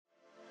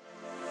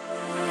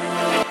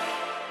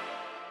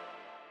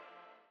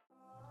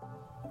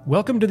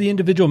Welcome to the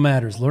Individual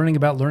Matters Learning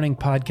About Learning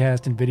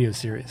podcast and video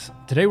series.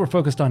 Today we're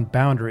focused on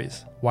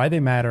boundaries, why they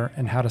matter,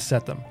 and how to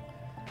set them.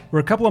 We're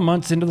a couple of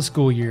months into the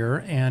school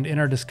year, and in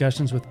our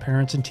discussions with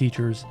parents and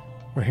teachers,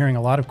 we're hearing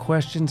a lot of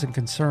questions and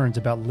concerns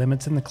about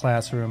limits in the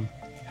classroom,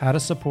 how to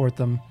support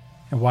them,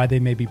 and why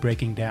they may be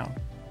breaking down.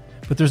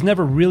 But there's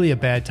never really a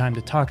bad time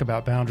to talk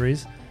about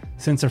boundaries,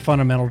 since they're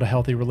fundamental to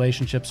healthy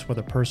relationships,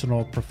 whether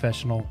personal,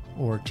 professional,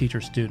 or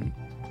teacher-student.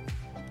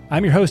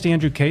 I'm your host,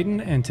 Andrew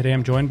Caton, and today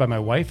I'm joined by my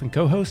wife and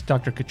co-host,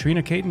 Dr.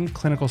 Katrina Caton,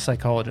 clinical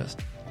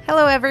psychologist.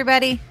 Hello,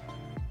 everybody.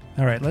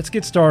 All right, let's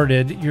get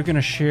started. You're going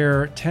to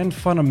share 10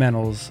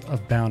 fundamentals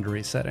of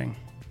boundary setting.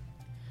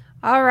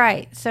 All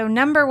right, so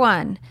number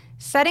one,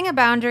 setting a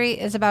boundary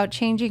is about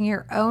changing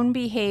your own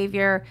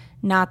behavior,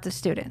 not the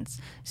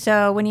students.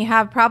 So when you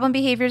have problem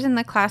behaviors in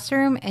the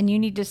classroom and you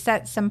need to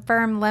set some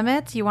firm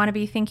limits, you want to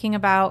be thinking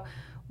about,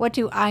 what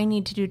do I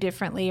need to do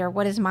differently, or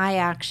what is my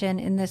action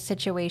in this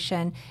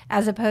situation,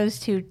 as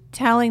opposed to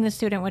telling the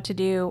student what to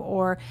do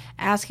or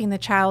asking the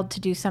child to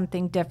do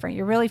something different.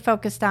 You're really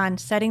focused on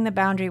setting the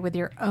boundary with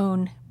your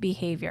own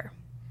behavior.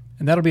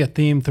 And that'll be a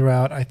theme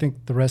throughout, I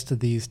think, the rest of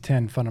these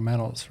 10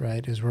 fundamentals,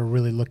 right? Is we're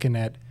really looking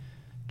at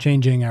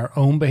changing our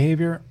own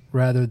behavior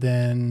rather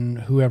than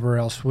whoever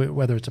else,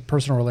 whether it's a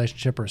personal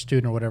relationship or a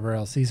student or whatever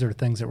else. These are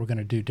things that we're going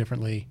to do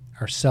differently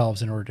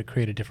ourselves in order to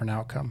create a different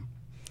outcome.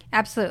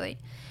 Absolutely.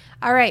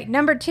 All right,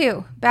 number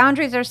two,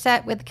 boundaries are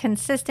set with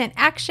consistent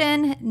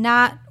action,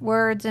 not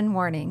words and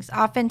warnings.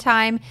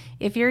 Oftentimes,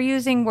 if you're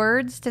using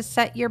words to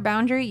set your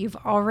boundary, you've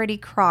already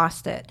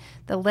crossed it.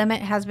 The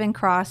limit has been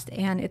crossed,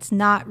 and it's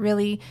not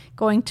really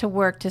going to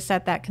work to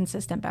set that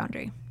consistent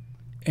boundary.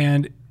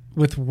 And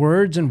with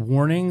words and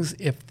warnings,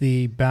 if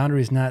the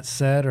boundary is not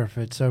set or if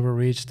it's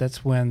overreached,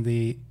 that's when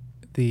the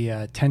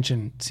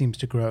tension seems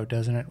to grow,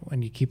 doesn't it?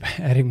 When you keep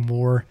adding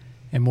more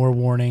and more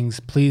warnings,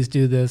 please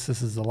do this.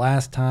 This is the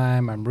last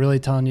time. I'm really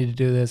telling you to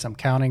do this. I'm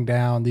counting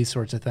down. These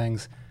sorts of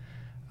things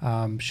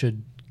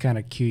should kind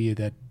of cue you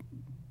that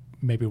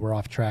maybe we're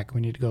off track.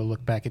 We need to go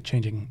look back at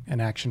changing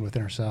an action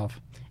within ourselves.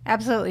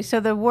 Absolutely.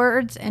 So the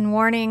words and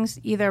warnings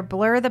either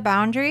blur the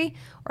boundary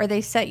or they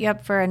set you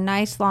up for a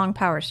nice long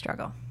power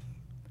struggle.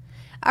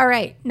 All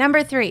right,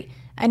 number three,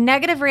 a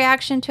negative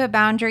reaction to a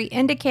boundary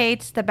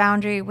indicates the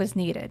boundary was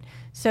needed.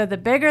 So the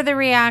bigger the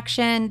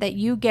reaction that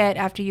you get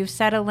after you've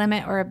set a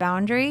limit or a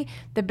boundary,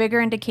 the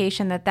bigger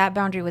indication that that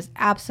boundary was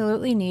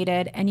absolutely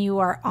needed and you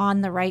are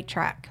on the right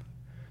track.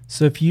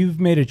 So if you've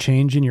made a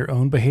change in your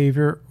own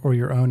behavior or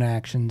your own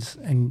actions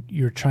and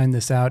you're trying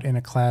this out in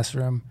a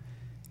classroom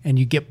and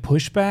you get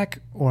pushback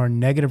or a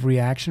negative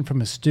reaction from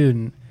a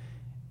student,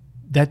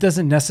 that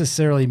doesn't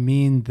necessarily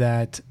mean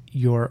that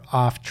you're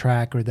off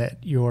track or that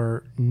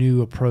your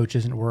new approach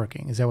isn't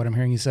working. Is that what I'm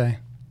hearing you say?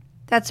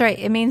 That's right.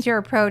 It means your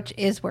approach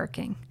is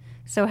working.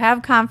 So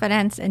have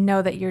confidence and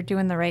know that you're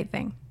doing the right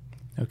thing.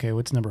 Okay,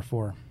 what's number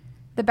four?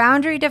 The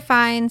boundary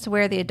defines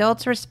where the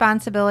adult's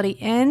responsibility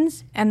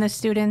ends and the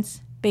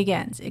student's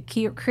begins. It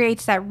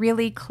creates that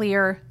really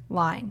clear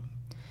line.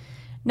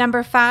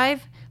 Number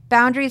five,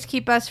 boundaries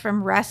keep us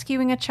from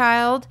rescuing a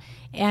child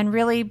and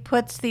really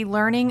puts the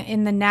learning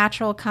in the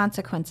natural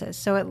consequences.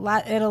 So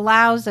it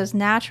allows those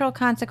natural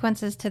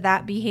consequences to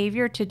that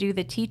behavior to do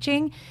the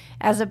teaching,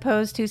 as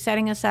opposed to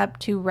setting us up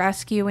to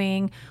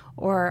rescuing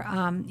or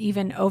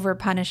even over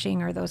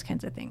punishing or those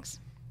kinds of things.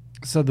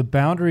 So the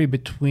boundary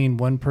between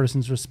one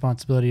person's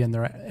responsibility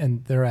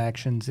and their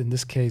actions, in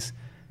this case,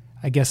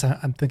 I guess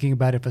I'm thinking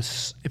about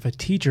if a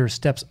teacher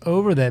steps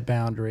over that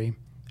boundary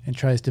and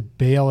tries to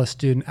bail a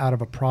student out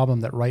of a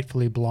problem that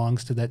rightfully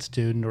belongs to that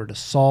student, or to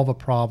solve a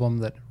problem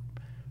that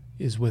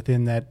is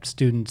within that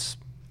student's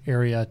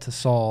area to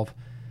solve,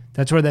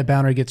 that's where that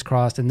boundary gets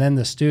crossed, and then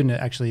the student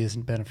actually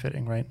isn't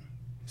benefiting, right?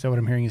 Is that what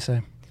I'm hearing you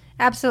say?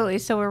 Absolutely.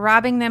 So we're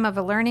robbing them of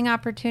a learning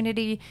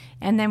opportunity,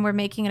 and then we're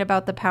making it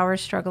about the power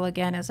struggle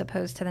again, as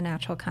opposed to the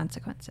natural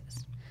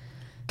consequences.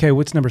 Okay,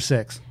 what's number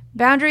six?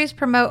 Boundaries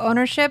promote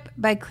ownership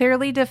by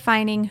clearly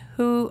defining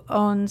who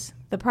owns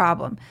the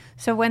problem.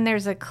 So when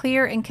there's a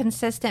clear and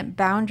consistent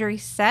boundary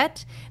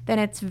set, then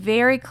it's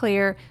very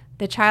clear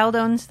the child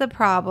owns the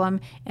problem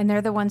and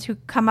they're the ones who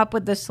come up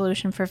with the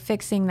solution for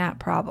fixing that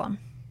problem.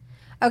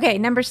 Okay,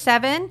 number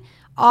seven,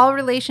 all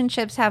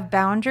relationships have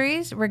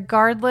boundaries,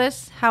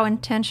 regardless how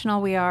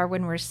intentional we are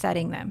when we're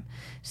setting them.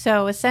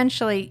 So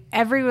essentially,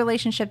 every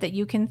relationship that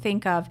you can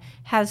think of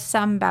has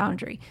some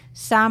boundary.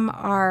 Some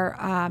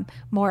are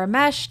more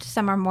enmeshed,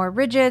 some are more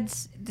rigid,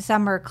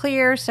 some are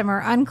clear, some are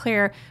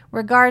unclear.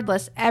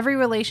 Regardless, every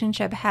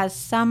relationship has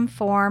some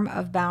form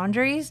of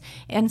boundaries.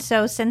 And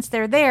so since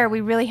they're there,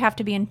 we really have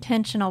to be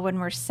intentional when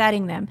we're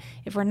setting them.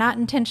 If we're not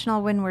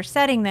intentional when we're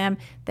setting them,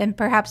 then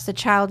perhaps the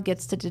child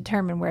gets to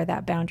determine where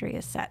that boundary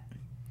is set.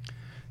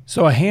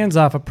 So a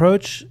hands-off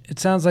approach, it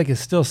sounds like, is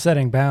still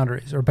setting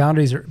boundaries, or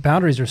boundaries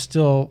are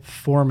still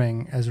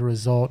forming as a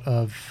result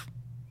of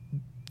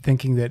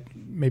thinking that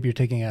maybe you're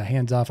taking a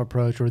hands-off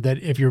approach, or that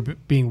if you're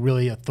being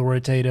really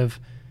authoritative,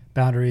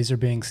 boundaries are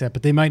being set,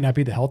 but they might not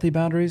be the healthy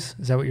boundaries.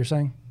 Is that what you're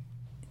saying?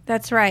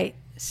 That's right.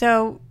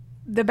 So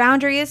the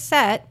boundary is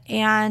set,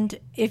 and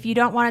if you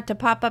don't want it to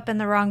pop up in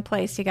the wrong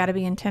place, you got to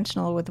be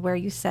intentional with where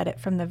you set it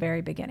from the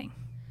very beginning.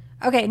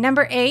 Okay,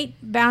 number 8,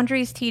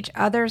 boundaries teach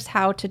others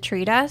how to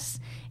treat us,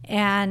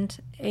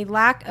 and a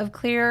lack of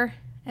clear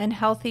and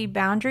healthy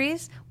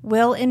boundaries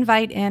will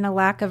invite in a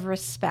lack of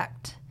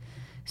respect.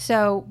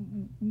 So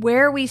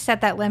where we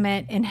set that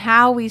limit and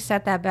how we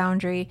set that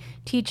boundary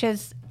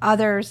teaches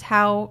others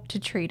how to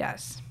treat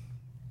us.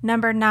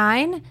 Number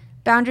 9,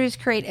 boundaries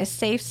create a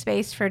safe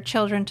space for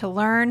children to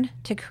learn,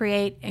 to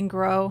create, and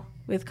grow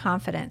with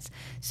confidence.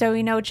 So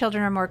we know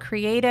children are more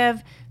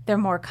creative, they're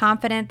more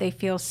confident, they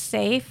feel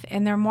safe,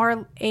 and they're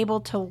more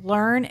able to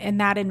learn in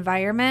that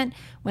environment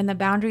when the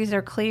boundaries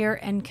are clear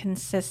and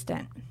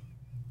consistent.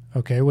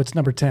 Okay, what's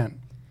number 10?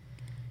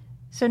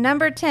 So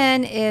number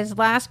 10 is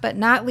last but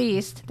not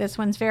least. This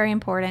one's very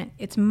important.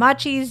 It's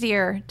much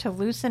easier to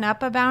loosen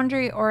up a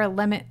boundary or a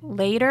limit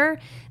later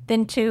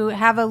than to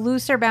have a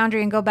looser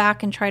boundary and go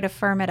back and try to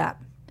firm it up.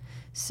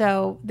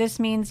 So this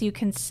means you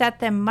can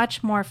set them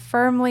much more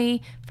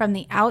firmly from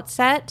the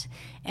outset,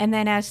 and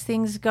then as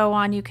things go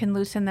on, you can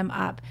loosen them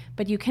up.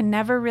 But you can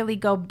never really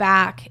go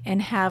back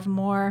and have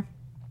more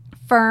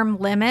firm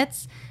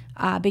limits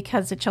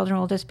because the children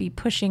will just be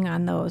pushing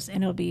on those,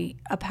 and it'll be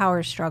a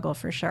power struggle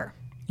for sure.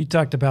 You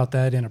talked about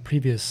that in a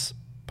previous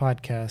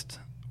podcast,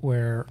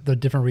 where the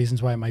different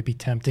reasons why it might be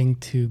tempting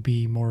to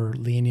be more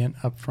lenient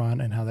up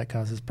front and how that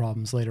causes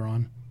problems later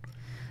on.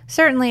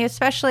 Certainly,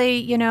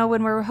 especially,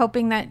 when we're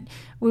hoping that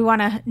we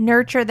want to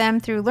nurture them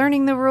through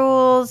learning the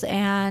rules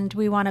and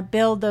we want to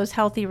build those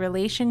healthy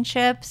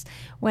relationships.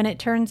 When it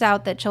turns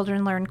out that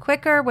children learn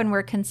quicker, when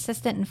we're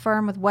consistent and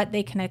firm with what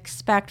they can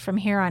expect from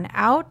here on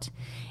out,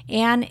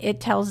 and it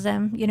tells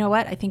them, you know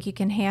what, I think you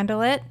can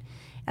handle it,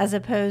 as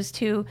opposed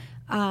to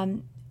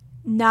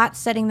not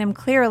setting them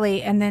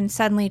clearly and then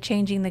suddenly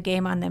changing the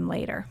game on them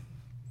later.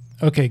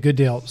 Okay, good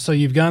deal. So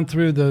you've gone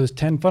through those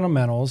 10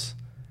 fundamentals,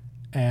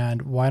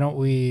 and why don't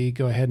we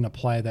go ahead and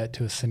apply that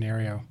to a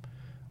scenario?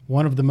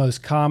 One of the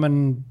most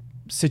common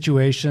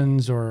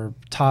situations or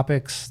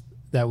topics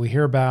that we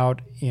hear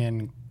about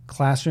in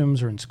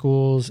classrooms or in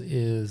schools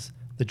is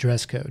the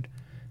dress code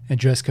and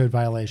dress code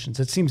violations.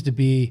 It seems to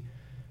be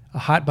a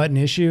hot button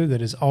issue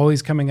that is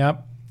always coming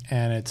up,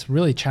 and it's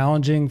really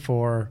challenging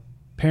for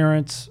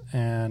parents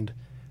and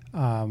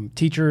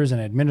teachers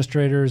and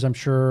administrators, I'm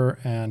sure,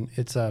 and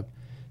it's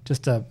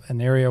just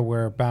an area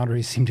where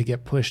boundaries seem to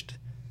get pushed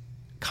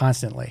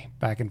constantly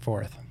back and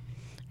forth.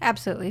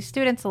 Absolutely.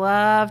 Students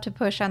love to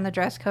push on the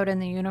dress code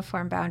and the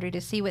uniform boundary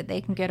to see what they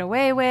can get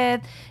away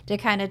with, to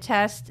kind of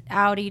test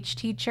out each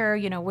teacher,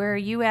 where are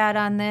you at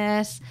on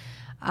this?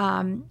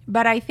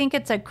 But I think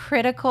it's a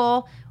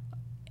critical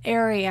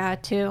area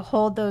to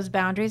hold those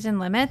boundaries and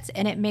limits,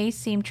 and it may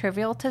seem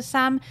trivial to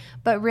some,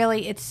 but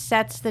really it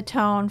sets the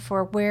tone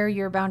for where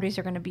your boundaries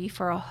are going to be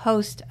for a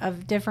host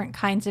of different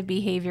kinds of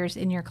behaviors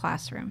in your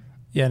classroom.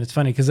 Yeah, and it's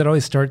funny because it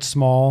always starts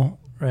small,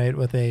 right,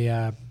 with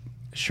a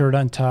shirt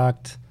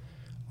untucked,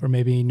 or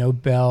maybe no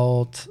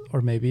belt,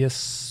 or maybe a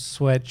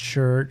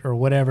sweatshirt or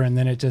whatever, and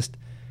then it just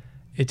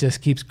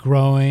keeps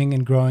growing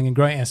and growing and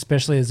growing, and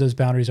especially as those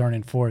boundaries aren't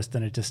enforced,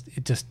 then it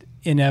just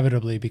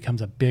inevitably becomes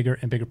a bigger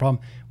and bigger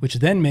problem, which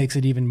then makes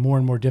it even more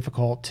and more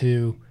difficult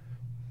to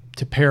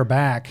pare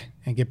back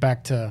and get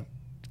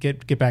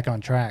back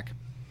on track.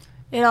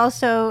 It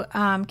also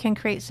can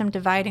create some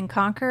divide and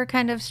conquer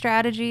kind of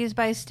strategies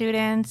by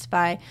students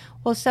by,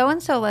 well,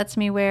 so-and-so lets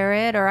me wear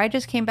it, or I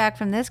just came back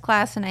from this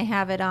class and I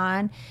have it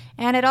on.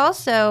 And it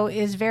also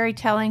is very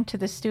telling to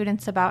the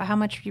students about how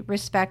much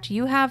respect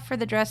you have for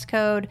the dress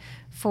code,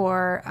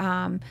 for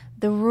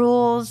the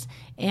rules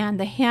and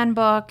the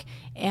handbook,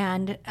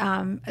 and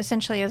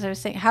essentially, as I was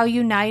saying, how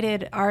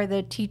united are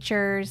the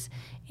teachers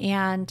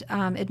and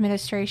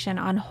administration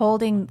on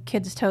holding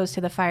kids' toes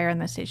to the fire on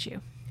this issue.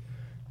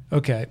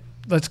 Okay.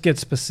 Let's get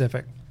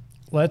specific.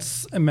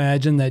 Let's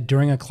imagine that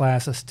during a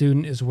class, a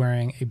student is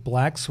wearing a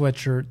black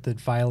sweatshirt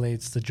that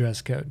violates the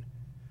dress code.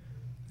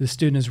 The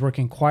student is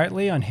working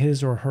quietly on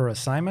his or her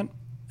assignment,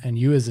 and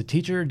you as a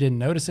teacher didn't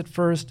notice at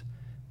first,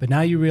 but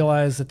now you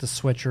realize that the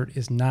sweatshirt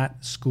is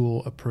not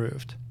school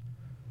approved.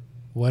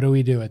 What do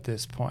we do at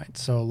this point?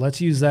 So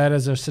let's use that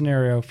as a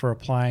scenario for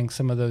applying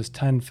some of those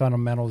 10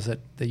 fundamentals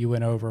that you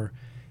went over.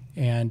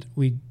 And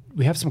we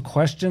have some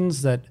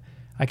questions that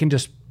I can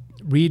just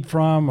read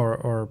from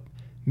or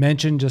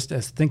mention just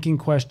as thinking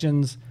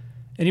questions.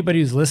 Anybody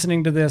who's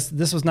listening to this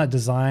was not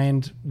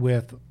designed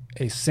with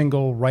a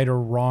single right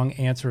or wrong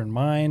answer in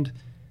mind.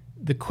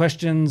 The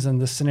questions and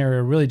the scenario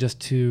are really just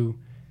to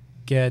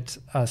get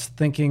us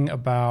thinking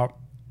about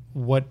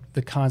what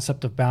the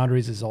concept of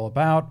boundaries is all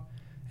about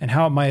and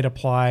how it might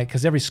apply,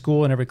 because every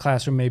school and every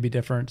classroom may be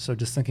different. So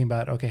just thinking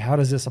about, okay, how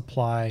does this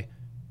apply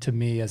to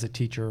me as a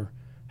teacher?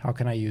 How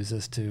can I use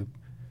this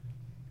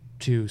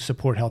to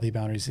support healthy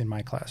boundaries in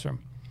my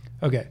classroom?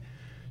 Okay.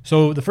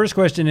 So the first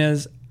question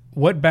is,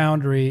 what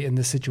boundary in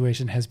this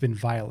situation has been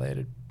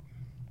violated?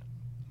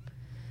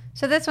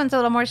 So this one's a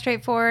little more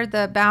straightforward.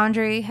 The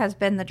boundary has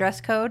been the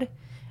dress code.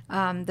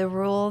 the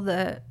rule,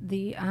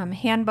 the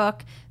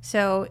handbook.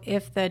 So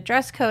if the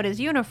dress code is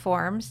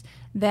uniforms,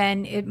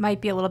 then it might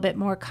be a little bit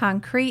more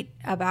concrete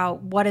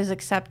about what is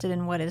accepted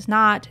and what is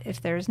not.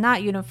 If there's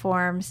not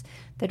uniforms,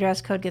 the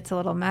dress code gets a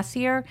little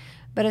messier.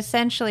 But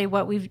essentially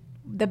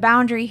the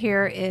boundary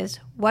here is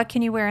what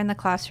can you wear in the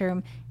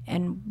classroom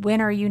and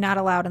when are you not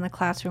allowed in the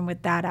classroom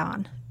with that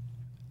on.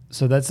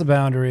 So that's the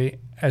boundary.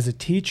 As a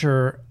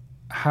teacher,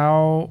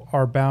 how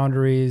are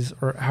boundaries,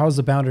 or how is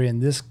the boundary in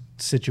this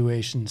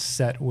situation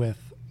set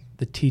with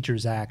the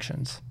teacher's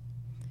actions?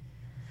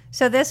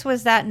 So this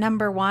was that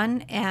number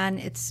one, and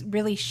it's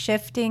really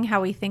shifting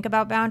how we think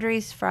about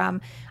boundaries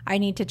from I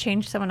need to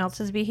change someone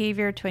else's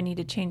behavior to I need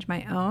to change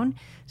my own.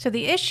 So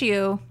the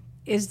issue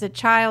is the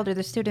child or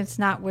the student's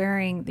not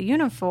wearing the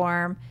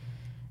uniform.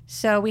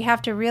 So we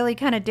have to really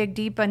kind of dig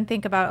deep and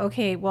think about,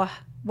 okay, well,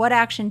 what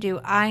action do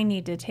I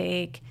need to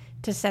take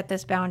to set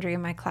this boundary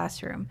in my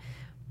classroom?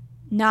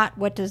 Not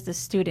what does the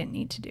student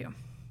need to do?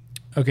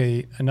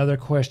 Okay, another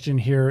question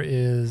here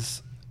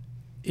is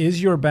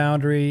your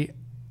boundary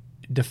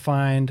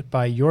defined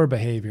by your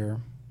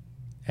behavior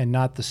and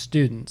not the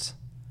student's?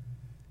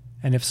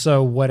 And if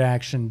so, what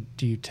action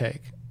do you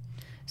take?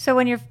 So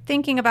when you're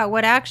thinking about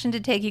what action to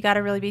take, you got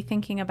to really be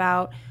thinking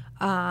about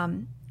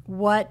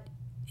what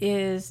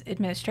is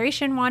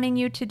administration wanting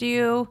you to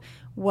do?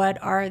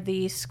 What are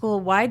the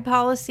school-wide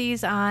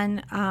policies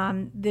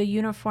on the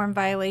uniform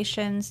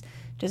violations?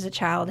 Does a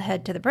child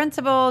head to the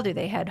principal? Do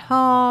they head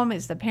home?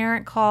 Is the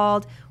parent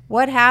called?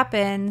 What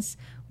happens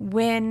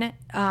when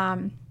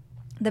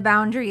the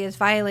boundary is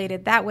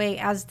violated? That way,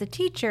 as the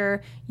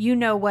teacher, you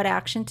know what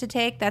action to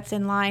take that's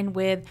in line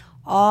with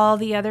all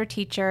the other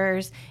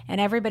teachers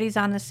and everybody's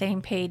on the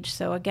same page.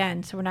 So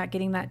we're not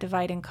getting that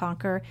divide and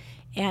conquer,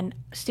 and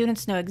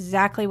students know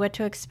exactly what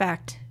to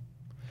expect.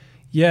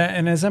 Yeah,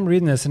 and as I'm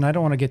reading this, and I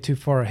don't want to get too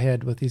far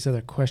ahead with these other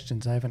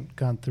questions, I haven't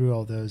gone through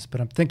all those, but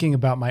I'm thinking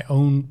about my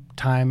own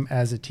time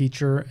as a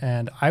teacher,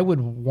 and I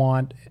would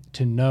want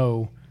to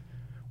know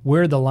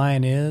where the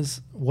line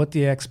is, what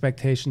the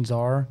expectations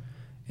are,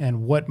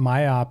 and what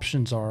my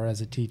options are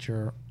as a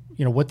teacher.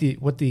 You know, what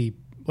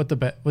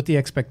the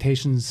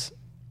expectations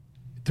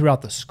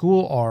throughout the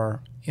school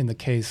are in the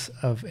case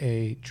of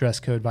a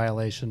dress code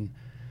violation,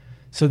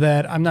 so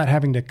that I'm not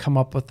having to come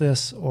up with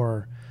this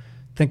or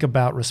think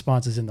about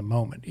responses in the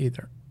moment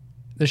either.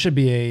 There should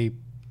be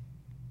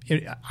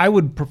I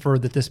would prefer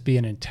that this be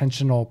an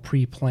intentional,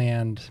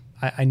 pre-planned,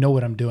 I know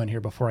what I'm doing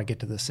here before I get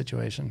to this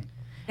situation.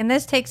 And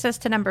this takes us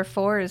to number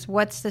 4 is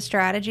what's the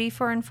strategy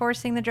for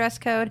enforcing the dress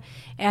code?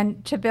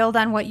 And to build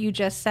on what you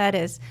just said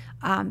is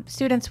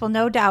students will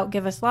no doubt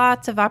give us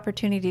lots of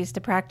opportunities to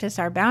practice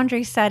our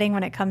boundary setting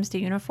when it comes to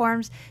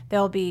uniforms.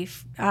 There'll be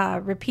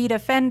repeat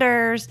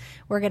offenders.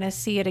 We're going to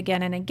see it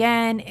again and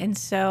again. And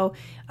so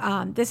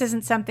this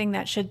isn't something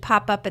that should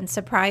pop up and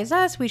surprise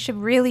us. We should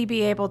really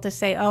be able to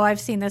say, oh,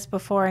 I've seen this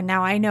before and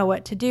now I know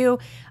what to do.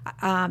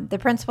 The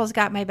principal's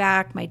got my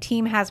back. My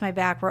team has my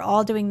back. We're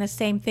all doing the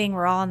same thing.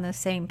 We're all on the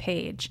same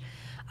page.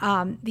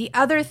 The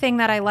other thing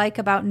that I like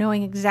about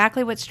knowing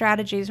exactly what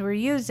strategies we're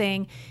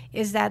using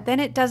is that then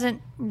it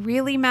doesn't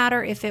really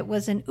matter if it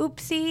was an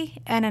oopsie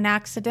and an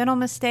accidental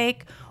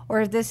mistake,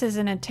 or if this is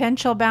an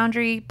intentional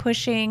boundary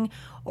pushing,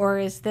 or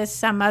is this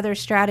some other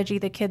strategy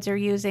the kids are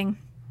using.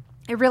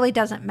 It really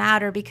doesn't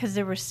matter because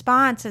the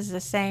response is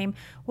the same,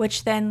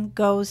 which then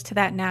goes to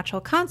that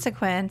natural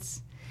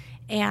consequence.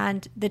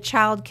 And the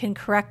child can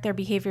correct their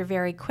behavior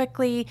very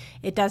quickly.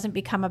 It doesn't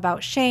become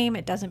about shame.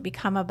 It doesn't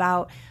become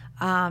about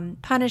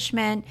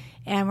punishment.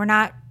 And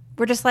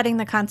we're just letting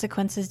the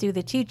consequences do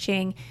the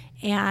teaching.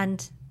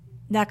 And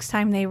next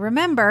time they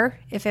remember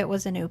if it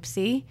was an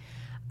oopsie,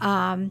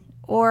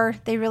 or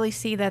they really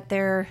see that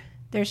their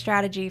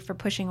strategy for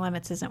pushing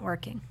limits isn't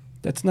working.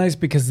 That's nice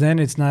because then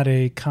it's not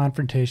a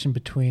confrontation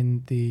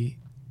between the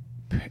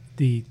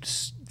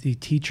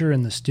teacher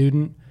and the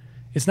student.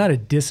 It's not a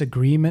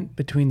disagreement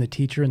between the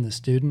teacher and the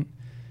student.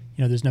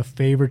 You know, there's no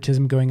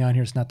favoritism going on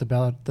here. It's not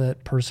about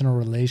that personal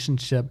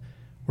relationship.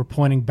 We're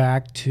pointing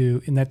back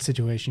to, in that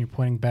situation, you're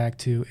pointing back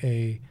to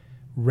a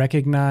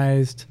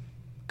recognized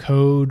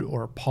code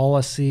or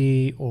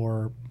policy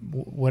or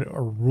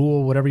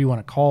rule, whatever you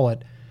want to call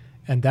it.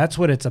 And that's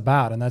what it's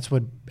about. And that's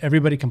what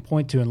everybody can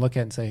point to and look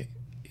at and say,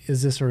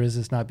 is this or is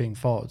this not being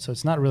followed? So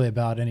it's not really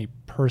about any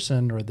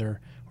person or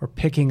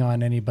picking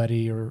on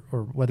anybody or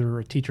whether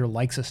a teacher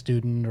likes a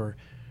student or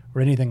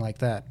anything like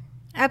that.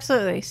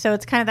 Absolutely. So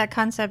it's kind of that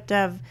concept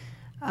of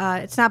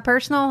it's not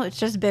personal, it's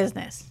just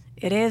business.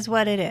 It is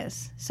what it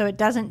is. So it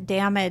doesn't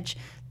damage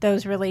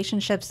those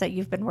relationships that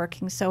you've been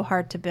working so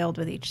hard to build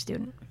with each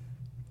student.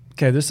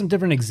 Okay, there's some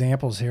different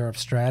examples here of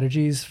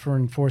strategies for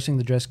enforcing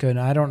the dress code. And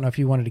I don't know if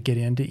you wanted to get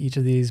into each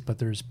of these, but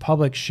there's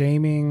public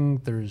shaming,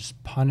 there's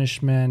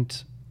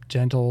punishment,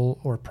 gentle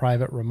or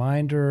private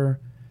reminder,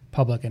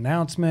 public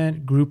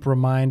announcement, group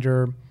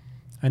reminder.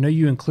 I know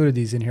you included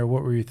these in here.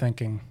 What were you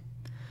thinking?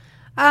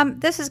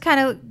 This is kind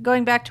of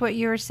going back to what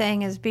you were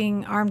saying as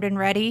being armed and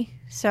ready.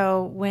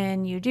 So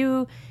when you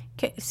do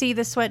see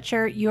the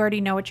sweatshirt, you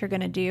already know what you're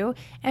going to do.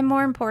 And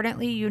more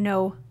importantly, you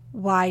know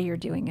why you're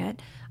doing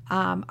it.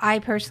 I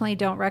personally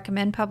don't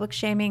recommend public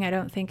shaming. I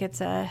don't think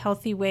it's a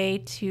healthy way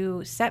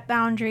to set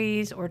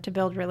boundaries or to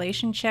build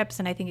relationships,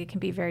 and I think it can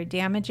be very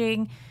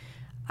damaging.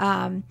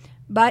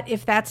 But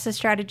if that's the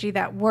strategy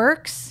that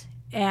works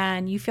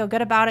and you feel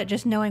good about it,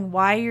 just knowing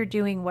why you're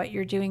doing what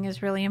you're doing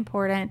is really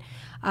important.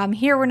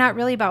 Here, we're not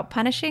really about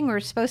punishing.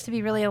 We're supposed to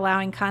be really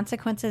allowing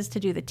consequences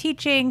to do the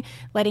teaching,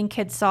 letting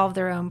kids solve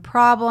their own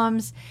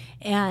problems,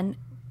 and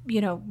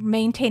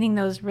maintaining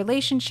those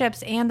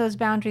relationships and those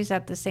boundaries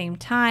at the same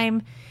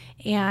time.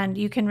 And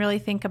you can really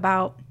think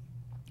about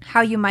how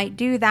you might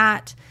do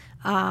that.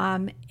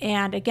 And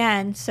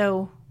again,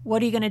 so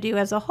what are you going to do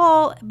as a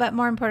whole? But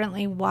more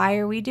importantly, why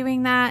are we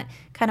doing that?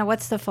 Kind of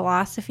what's the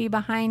philosophy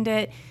behind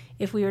it?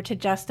 If we were to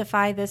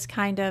justify this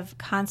kind of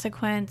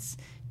consequence,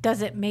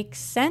 does it make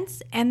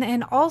sense? And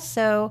then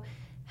also,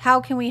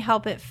 how can we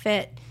help it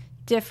fit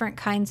different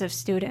kinds of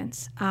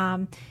students?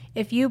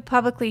 If you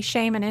publicly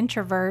shame an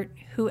introvert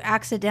who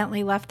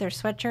accidentally left their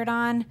sweatshirt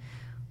on,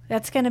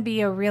 that's going to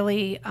be a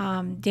really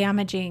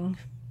damaging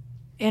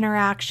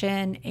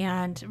interaction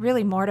and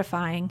really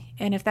mortifying.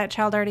 And if that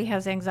child already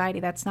has anxiety,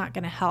 that's not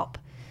going to help.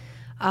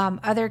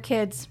 Other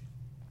kids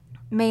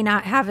may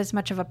not have as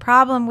much of a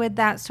problem with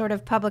that sort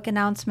of public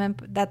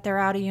announcement that they're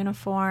out of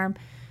uniform,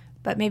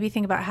 but maybe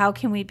think about how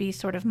can we be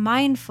sort of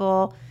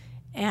mindful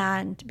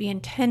and be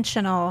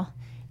intentional.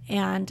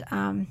 And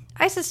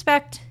I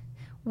suspect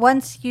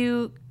once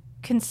you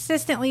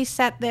consistently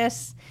set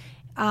this,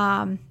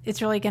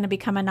 it's really going to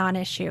become a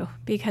non-issue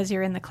because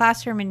you're in the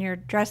classroom and you're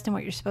dressed in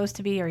what you're supposed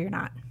to be or you're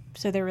not.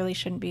 So there really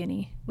shouldn't be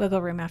any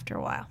wiggle room after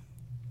a while.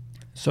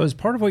 So as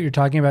part of what you're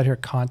talking about here,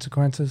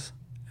 consequences,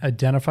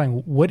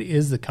 identifying what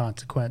is the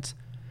consequence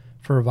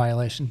for a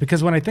violation?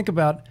 Because when I think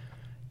about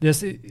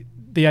this,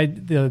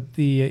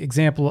 the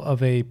example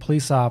of a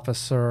police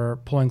officer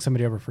pulling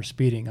somebody over for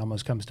speeding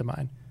almost comes to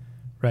mind,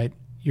 right?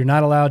 You're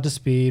not allowed to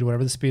speed,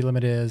 whatever the speed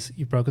limit is.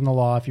 You've broken the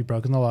law. If you've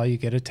broken the law, you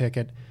get a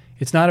ticket.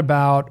 It's not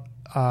about,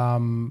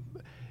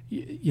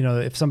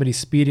 if somebody's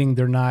speeding,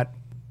 they're not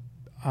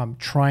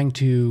trying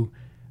to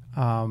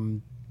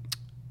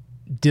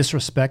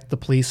disrespect the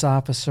police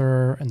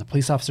officer, and the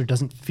police officer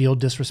doesn't feel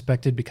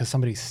disrespected because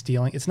somebody's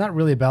stealing. It's not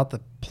really about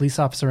the police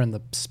officer and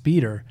the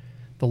speeder.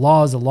 The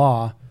law is the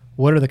law.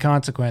 What are the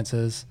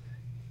consequences?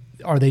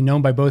 Are they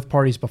known by both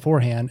parties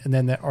beforehand? And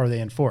then are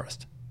they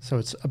enforced? So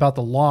it's about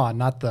the law,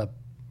 not the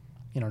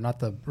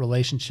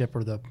relationship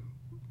or the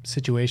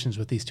situations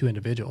with these two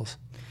individuals.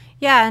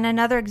 Yeah, and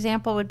another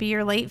example would be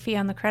your late fee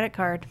on the credit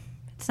card.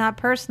 It's not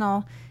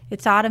personal.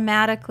 It's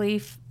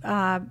automatically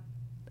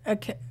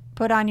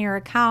put on your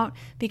account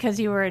because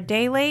you were a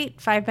day late,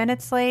 5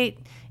 minutes late.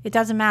 It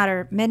doesn't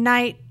matter.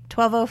 Midnight,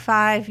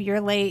 12:05,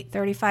 you're late,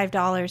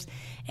 $35.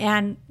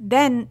 And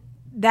then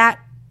that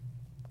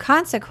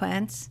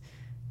consequence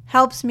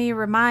helps me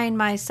remind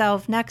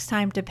myself next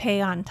time to pay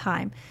on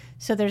time.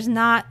 So there's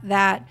not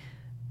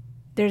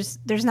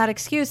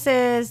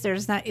excuses.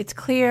 It's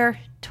clear,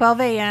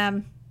 12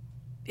 a.m.,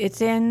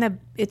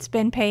 it's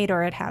been paid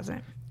or it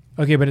hasn't.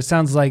 Okay, but it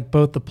sounds like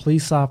both the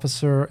police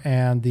officer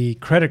and the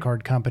credit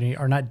card company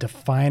are not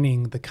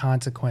defining the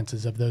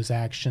consequences of those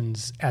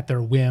actions at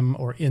their whim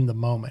or in the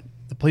moment.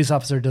 The police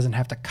officer doesn't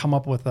have to come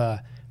up with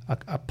a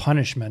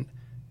punishment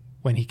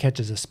when he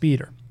catches a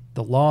speeder.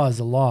 The law is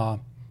the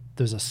law.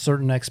 There's a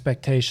certain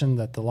expectation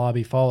that the law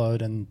be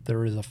followed, and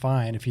there is a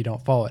fine if you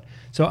don't follow it.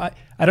 So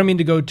I don't mean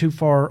to go too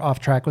far off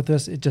track with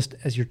this. It just,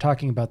 as you're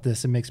talking about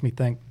this, it makes me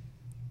think,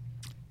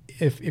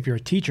 if you're a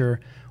teacher,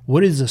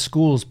 what is the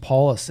school's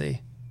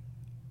policy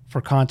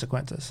for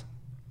consequences?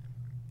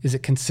 Is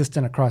it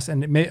consistent across?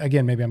 And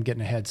maybe I'm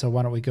getting ahead, so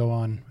why don't we go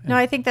on? No,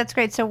 I think that's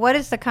great. So what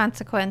is the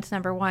consequence,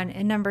 number one?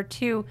 And number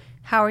two,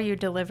 how are you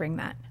delivering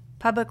that?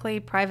 Publicly,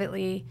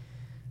 privately,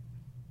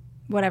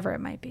 whatever it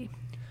might be.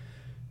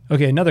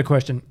 Okay, another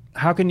question.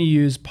 How can you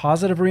use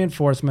positive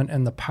reinforcement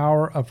and the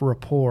power of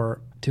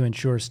rapport to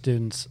ensure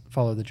students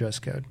follow the dress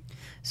code?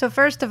 So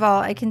first of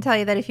all, I can tell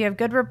you that if you have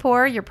good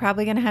rapport, you're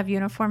probably going to have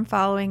uniform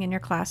following in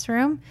your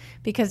classroom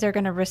because they're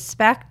going to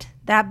respect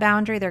that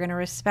boundary. They're going to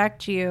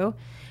respect you,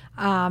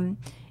 and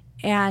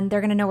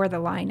they're going to know where the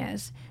line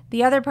is.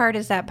 The other part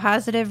is that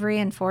positive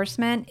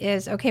reinforcement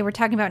is, okay, we're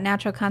talking about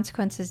natural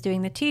consequences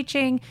doing the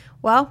teaching.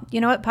 Well,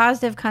 you know what?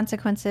 Positive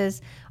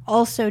consequences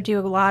also do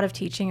a lot of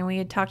teaching, and we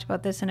had talked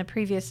about this in a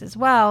previous as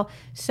well.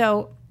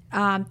 So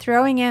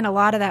throwing in a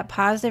lot of that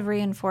positive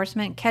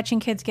reinforcement,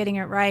 catching kids getting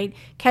it right,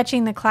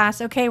 catching the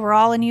class, okay, we're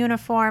all in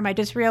uniform. I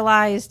just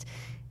realized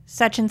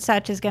such and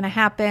such is going to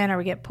happen, or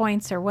we get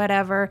points or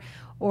whatever,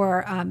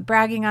 or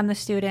bragging on the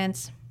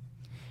students.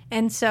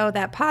 And so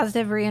that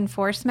positive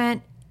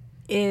reinforcement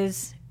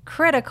is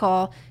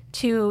critical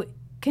to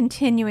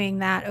continuing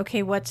that,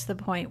 okay, what's the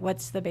point?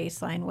 What's the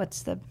baseline?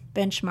 What's the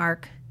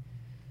benchmark?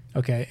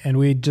 Okay, and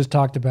we just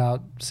talked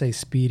about, say,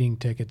 speeding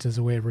tickets as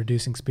a way of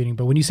reducing speeding.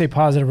 But when you say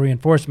positive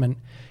reinforcement,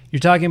 you're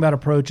talking about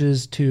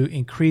approaches to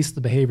increase the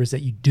behaviors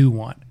that you do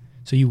want.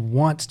 So you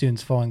want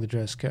students following the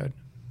dress code.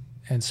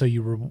 And so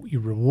you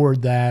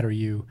reward that, or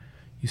you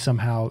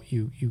somehow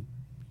you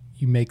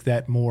make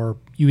that more,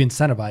 you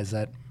incentivize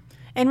that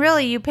And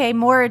really, you pay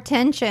more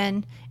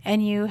attention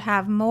and you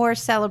have more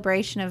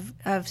celebration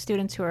of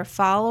students who are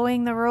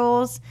following the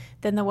rules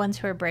than the ones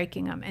who are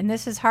breaking them. And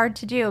this is hard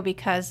to do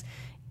because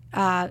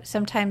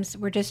sometimes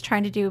we're just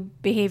trying to do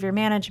behavior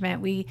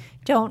management. We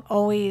don't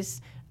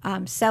always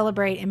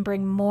celebrate and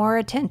bring more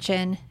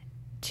attention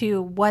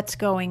to what's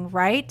going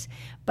right.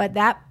 But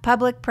that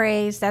public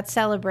praise, that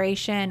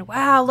celebration,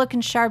 wow, looking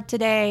sharp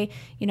today,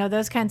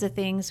 those kinds of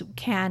things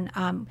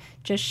can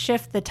just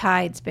shift the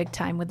tides big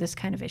time with this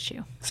kind of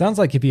issue. Sounds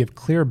like if you have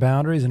clear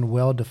boundaries and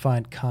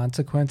well-defined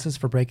consequences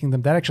for breaking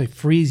them, that actually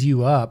frees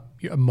you up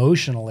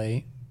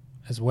emotionally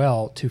as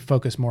well to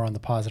focus more on the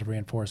positive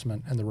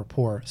reinforcement and the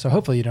rapport. So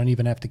hopefully you don't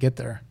even have to get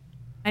there.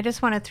 I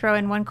just want to throw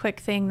in one quick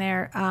thing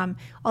there.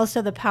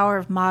 Also, the power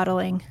of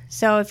modeling.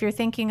 So if you're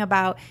thinking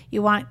about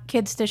you want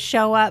kids to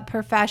show up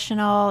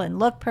professional and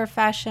look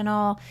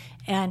professional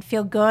and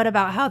feel good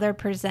about how they're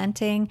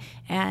presenting,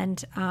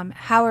 and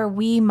how are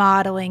we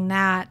modeling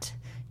that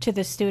to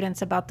the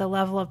students about the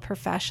level of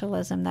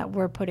professionalism that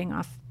we're putting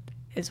off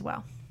as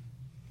well.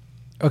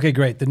 Okay,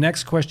 great. The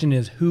next question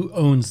is, who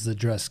owns the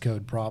dress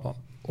code problem?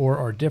 Or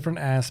are different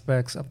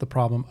aspects of the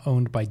problem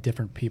owned by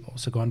different people?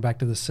 So going back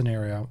to the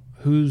scenario,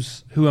 who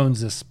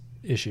owns this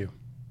issue?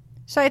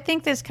 So I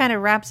think this kind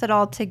of wraps it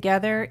all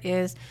together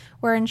is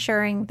we're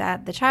ensuring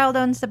that the child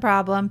owns the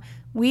problem,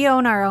 we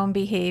own our own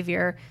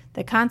behavior,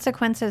 the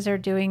consequences are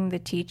doing the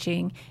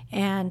teaching,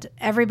 and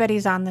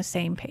everybody's on the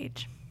same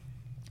page.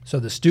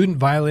 So the student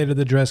violated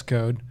the dress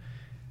code.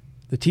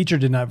 The teacher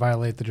did not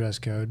violate the dress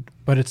code,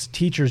 but it's a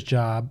teacher's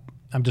job.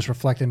 I'm just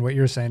reflecting what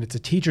you're saying. It's a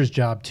teacher's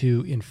job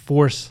to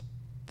enforce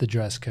the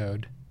dress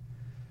code,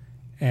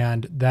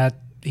 and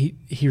that he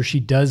or she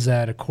does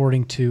that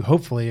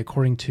hopefully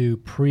according to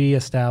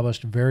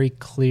pre-established, very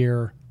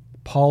clear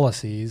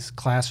policies,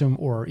 classroom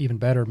or even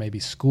better, maybe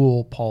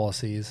school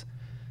policies,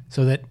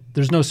 so that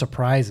there's no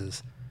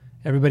surprises.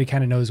 Everybody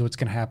kind of knows what's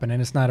going to happen, and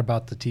it's not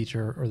about the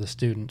teacher or the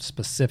student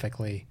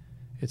specifically.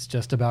 It's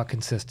just about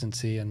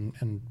consistency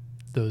and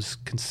those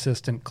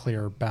consistent,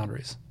 clear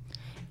boundaries.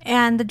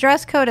 And the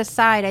dress code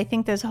aside, I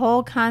think this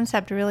whole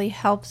concept really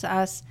helps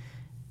us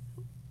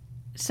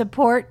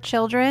support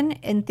children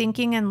in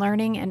thinking and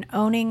learning and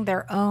owning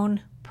their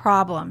own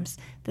problems.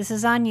 This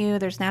is on you.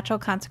 There's natural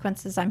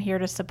consequences. I'm here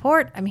to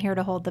support. I'm here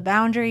to hold the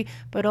boundary.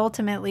 But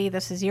ultimately,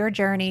 this is your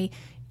journey.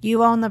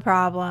 You own the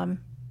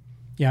problem.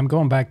 Yeah, I'm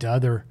going back to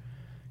other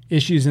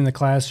issues in the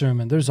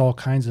classroom, and there's all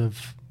kinds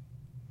of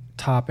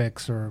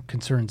topics or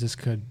concerns this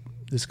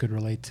could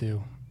relate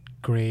to.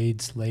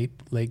 Grades,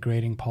 late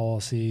grading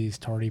policies,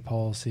 tardy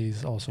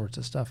policies, all sorts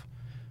of stuff.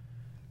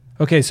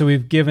 Okay, so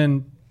we've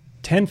given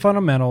 10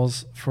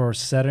 fundamentals for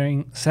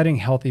setting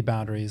healthy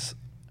boundaries.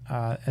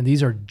 And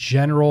these are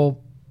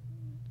general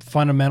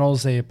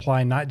fundamentals. They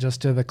apply not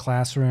just to the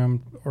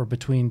classroom or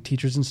between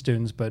teachers and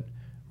students, but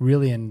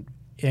really in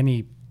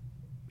any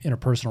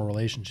interpersonal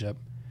relationship.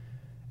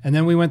 And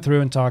then we went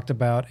through and talked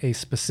about a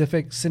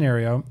specific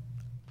scenario,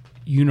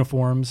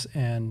 uniforms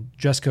and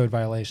dress code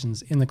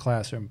violations in the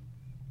classroom,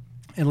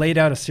 and laid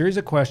out a series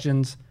of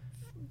questions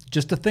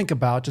just to think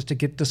about, just to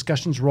get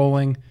discussions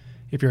rolling.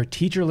 If you're a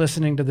teacher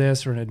listening to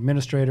this or an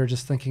administrator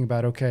just thinking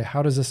about, okay,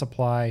 how does this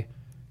apply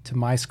to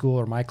my school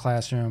or my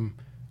classroom?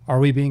 Are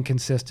we being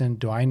consistent?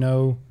 Do I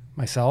know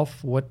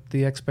myself what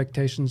the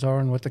expectations are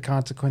and what the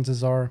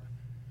consequences are?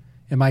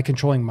 Am I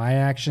controlling my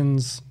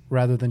actions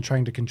rather than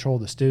trying to control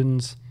the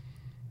students?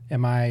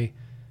 Am I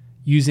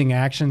using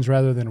actions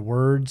rather than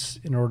words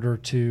in order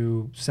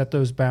to set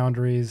those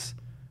boundaries?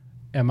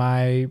 Am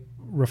I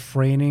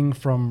refraining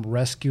from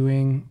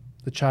rescuing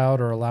the child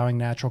or allowing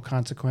natural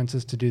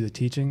consequences to do the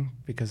teaching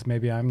because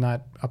maybe I'm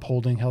not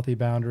upholding healthy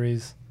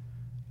boundaries,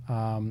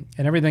 and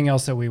everything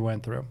else that we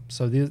went through.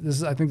 So I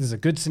think this is a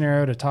good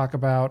scenario to talk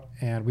about,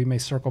 and we may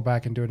circle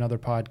back and do another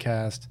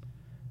podcast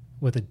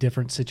with a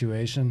different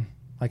situation.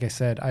 Like I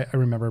said, I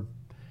remember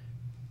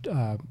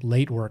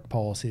late work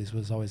policies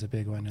was always a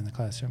big one in the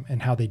classroom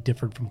and how they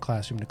differed from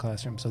classroom to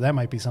classroom. So that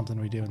might be something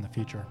we do in the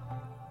future.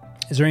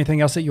 Is there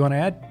anything else that you want to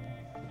add?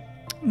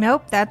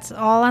 Nope, that's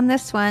all on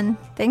this one.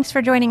 Thanks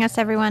for joining us,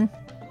 everyone.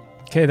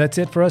 Okay, that's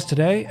it for us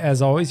today.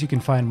 As always, you can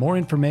find more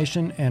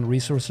information and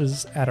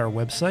resources at our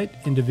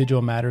website,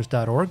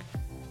 individualmatters.org.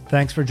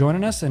 Thanks for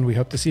joining us, and we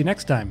hope to see you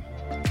next time.